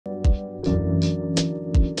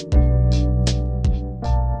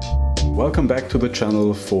Welcome back to the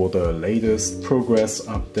channel for the latest progress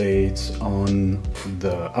update on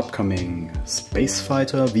the upcoming space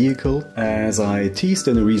fighter vehicle. As I teased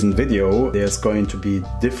in a recent video, there's going to be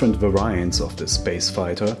different variants of the space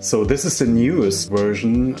fighter. So this is the newest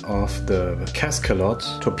version of the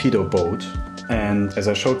Cascalot torpedo boat. And as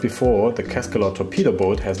I showed before, the Cascalot torpedo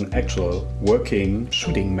boat has an actual working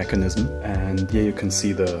shooting mechanism. And here you can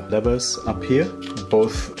see the levers up here.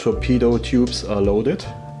 Both torpedo tubes are loaded.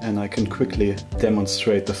 And I can quickly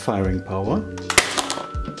demonstrate the firing power.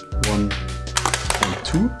 1 and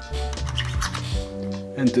 2.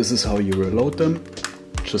 And this is how you reload them.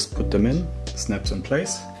 Just put them in, snaps in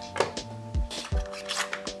place.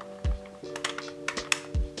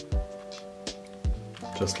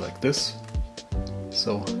 Just like this.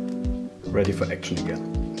 So, ready for action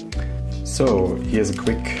again. So, here's a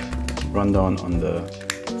quick rundown on the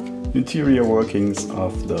interior workings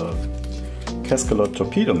of the Cascalot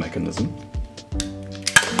torpedo mechanism,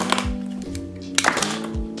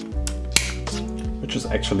 which is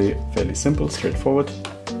actually fairly simple, straightforward.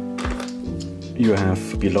 You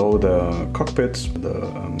have below the cockpit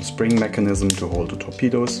the spring mechanism to hold the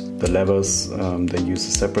torpedoes. The levers, they use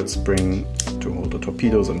a separate spring to hold the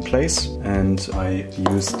torpedoes in place, and I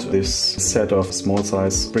used this set of small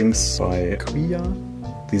size springs by Quia.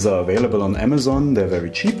 These are available on Amazon, they're very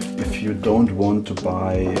cheap. If you don't want to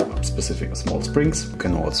buy specific small springs, you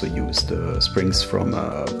can also use the springs from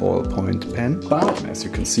a ballpoint pen. But as you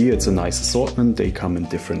can see, it's a nice assortment, they come in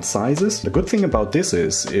different sizes. The good thing about this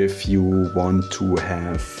is if you want to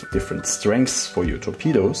have different strengths for your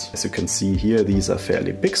torpedoes, as you can see here, these are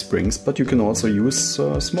fairly big springs, but you can also use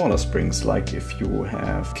smaller springs, like if you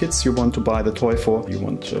have kids you want to buy the toy for, you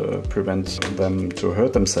want to prevent them to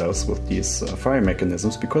hurt themselves with these fire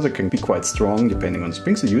mechanisms, because it can be quite strong depending on the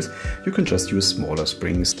springs you use, you can just use smaller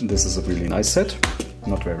springs. This is a really nice set,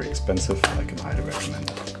 not very expensive, I can highly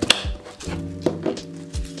recommend it.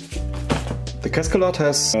 The Cascalot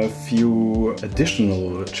has a few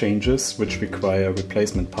additional changes which require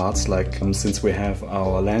replacement parts, like since we have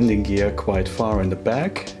our landing gear quite far in the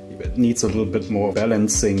back, it needs a little bit more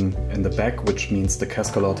balancing in the back, which means the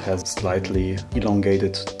Cascalot has a slightly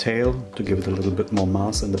elongated tail to give it a little bit more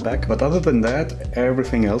mass in the back. But other than that,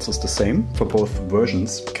 everything else is the same for both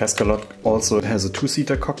versions. Cascalot also has a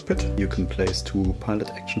two-seater cockpit. You can place 2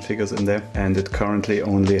 pilot action figures in there, and it currently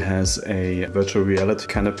only has a virtual reality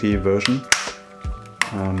canopy version.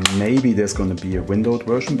 Maybe there's going to be a windowed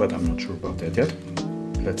version, but I'm not sure about that yet.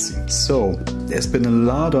 Let's see. So, there's been a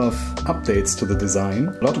lot of updates to the design,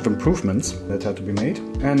 a lot of improvements that had to be made,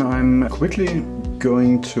 and I'm quickly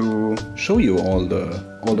going to show you all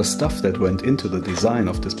the stuff that went into the design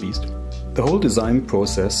of this beast. The whole design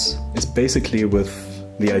process is basically with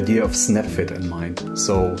the idea of snap fit in mind.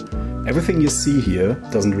 So everything you see here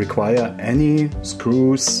doesn't require any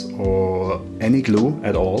screws or any glue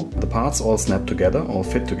at all. The parts all snap together or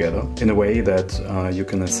fit together in a way that you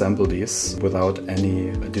can assemble these without any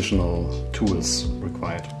additional tools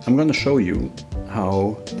required. I'm going to show you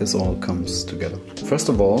how this all comes together. First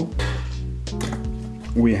of all,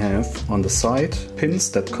 we have on the side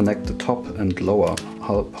pins that connect the top and lower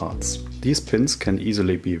hull parts. These pins can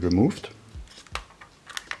easily be removed,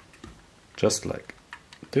 just like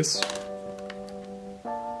this.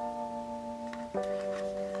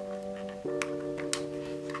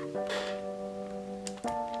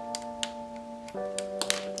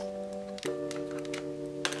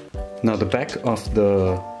 Now the back of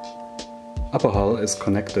the upper hull is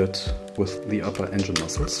connected with the upper engine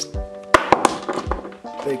nozzles.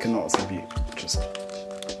 They can also be just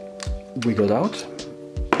wiggled out,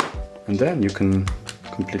 and then you can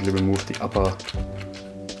completely remove the upper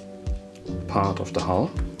part of the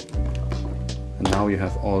hull. And now you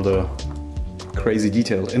have all the crazy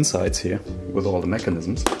detailed insides here with all the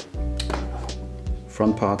mechanisms.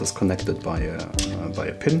 Front part is connected by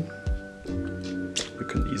a pin. You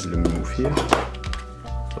can easily move here.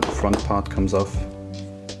 So the front part comes off.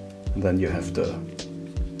 And then you have the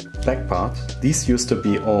back part. These used to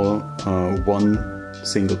be all one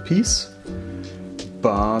single piece.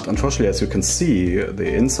 But unfortunately, as you can see,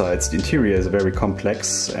 the insides, the interior is very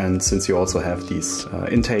complex, and since you also have these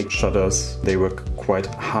intake shutters, they were quite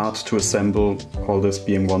hard to assemble, all this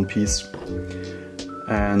being one piece.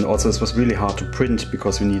 And also this was really hard to print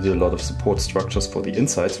because you needed a lot of support structures for the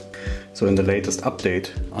inside. So in the latest update,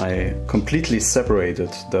 I completely separated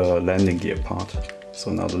the landing gear part.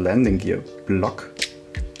 So now the landing gear block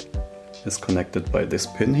is connected by this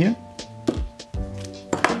pin here.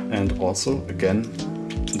 And also, again,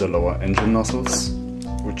 the lower engine nozzles,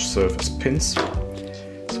 which serve as pins.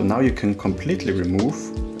 So now you can completely remove,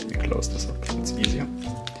 let me close this up, it's easier.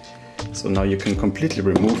 So now you can completely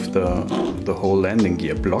remove the whole landing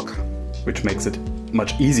gear block, which makes it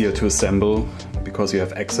much easier to assemble because you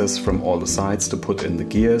have access from all the sides to put in the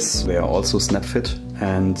gears. They are also snap fit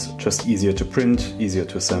and just easier to print, easier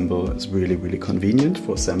to assemble. It's really, really convenient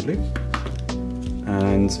for assembly.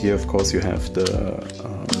 And here of course you have the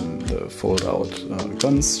fold out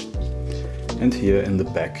guns, and here in the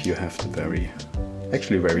back you have the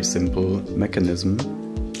actually very simple mechanism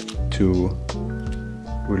to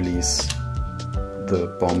release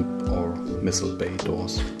the bomb or missile bay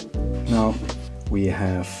doors. Now we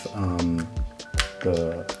have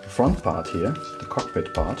the front part here, the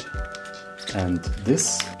cockpit part, and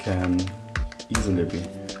this can easily be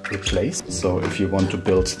replaced. So if you want to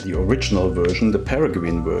build the original version, the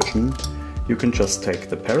Peregrine version, you can just take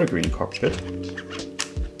the Peregrine cockpit,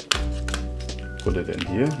 put it in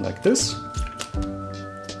here like this,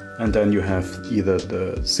 and then you have either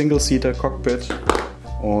the single-seater cockpit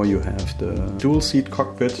or you have the dual-seat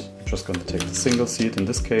cockpit. I'm just going to take the single seat in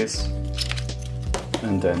this case,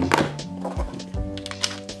 and then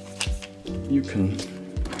you can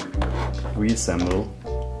reassemble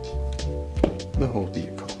the whole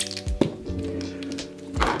vehicle.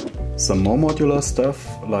 Some more modular stuff,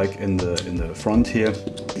 like in the front here,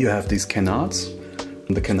 you have these canards.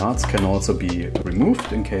 The canards can also be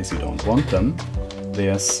removed in case you don't want them.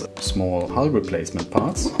 There's small hull replacement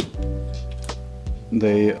parts.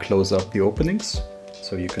 They close up the openings,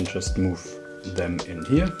 so you can just move them in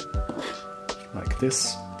here, like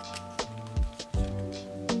this.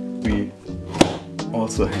 We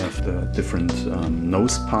also have the different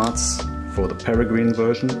nose parts for the Peregrine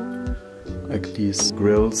version, like these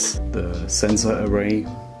grills, the sensor array,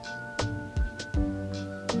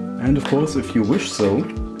 and of course, if you wish so,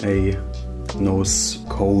 a nose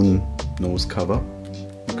cone nose cover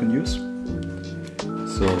you can use.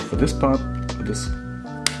 So for this part, for this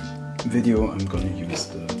video, I'm going to use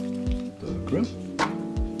the grill.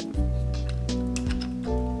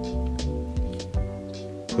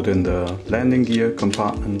 Put in the landing gear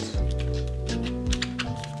compartment,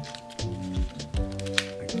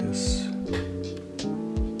 like this.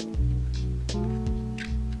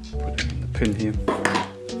 Put in the pin here.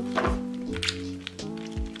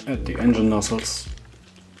 Add the engine nozzles.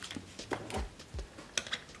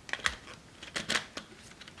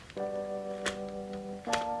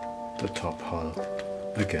 The top hull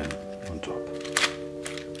again on top.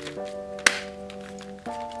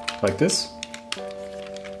 Like this.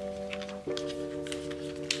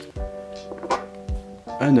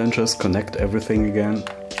 And then just connect everything again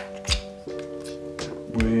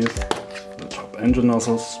with the top engine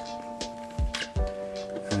nozzles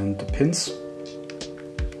and the pins.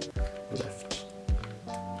 Left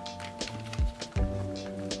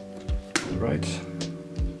and right.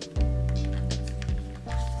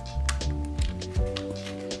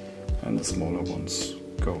 And the smaller ones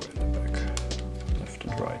go in the back, left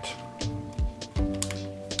and right.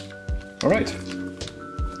 Alright.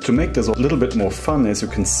 To make this a little bit more fun, as you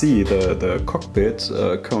can see, the cockpit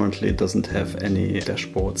currently doesn't have any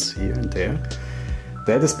dashboards here and there.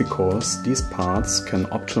 That is because these parts can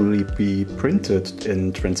optionally be printed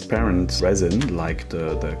in transparent resin, like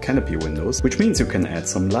the canopy windows, which means you can add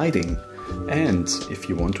some lighting. And if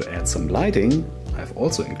you want to add some lighting, I've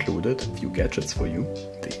also included a few gadgets for you.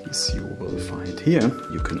 These you will find here.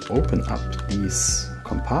 You can open up these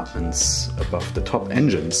compartments above the top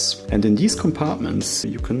engines, and in these compartments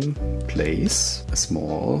you can place a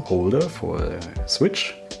small holder for a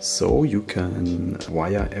switch, so you can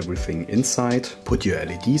wire everything inside, put your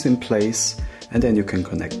LEDs in place, and then you can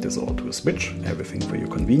connect this all to a switch. Everything for your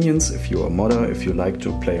convenience. If you're a modder, if you like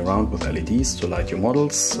to play around with LEDs to light your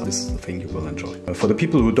models, this is the thing you will enjoy. For the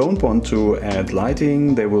people who don't want to add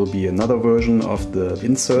lighting, there will be another version of the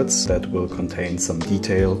inserts that will contain some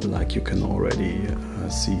detail, like you can already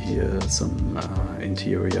see here, some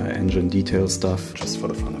interior engine detail stuff, just for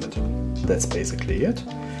the fun of it. That's basically it.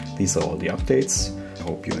 These are all the updates. I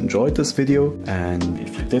hope you enjoyed this video, and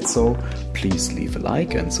if you did so, please leave a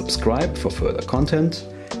like and subscribe for further content,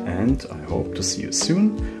 and I hope to see you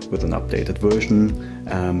soon with an updated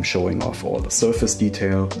version showing off all the surface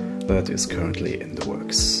detail that is currently in the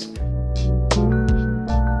works.